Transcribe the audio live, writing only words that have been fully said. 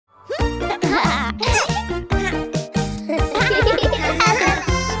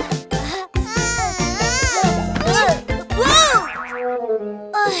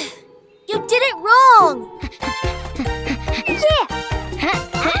You did it wrong!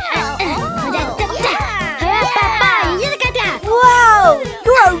 Wow!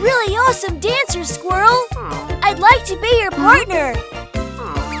 You're a really awesome dancer, Squirrel! I'd like to be your partner!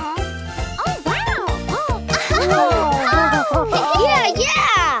 Oh, wow!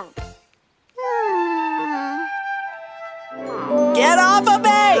 Yeah! Get off of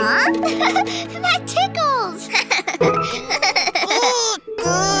me! That tickles!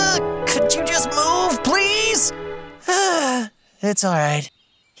 Could you just move, please? It's all right.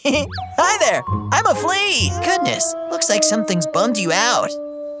 Hi there, I'm a flea. Goodness, looks like something's bummed you out.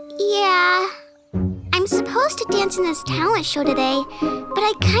 Yeah. I'm supposed to dance in this talent show today, but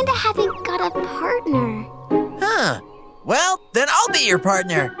I kinda haven't got a partner. Huh. Well, then I'll be your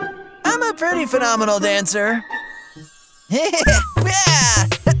partner. I'm a pretty phenomenal dancer. Oh, wow!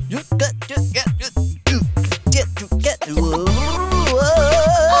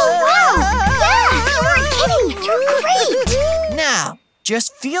 Yeah, you weren't kidding! You're great! Now,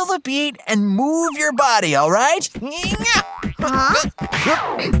 just feel the beat and move your body, all right?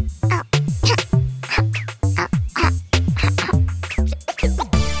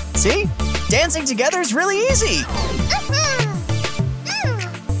 See? Dancing together is really easy.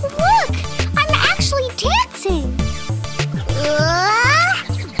 Look! I'm actually dancing! Wow!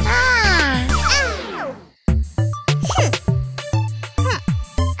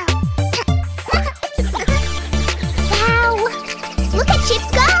 Look at you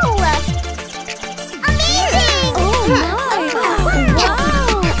go! Amazing! Oh, nice!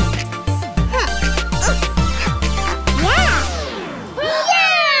 Yeah!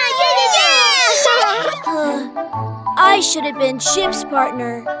 I should have been Chip's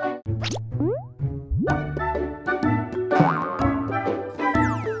partner.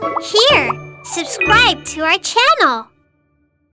 Here, subscribe to our channel.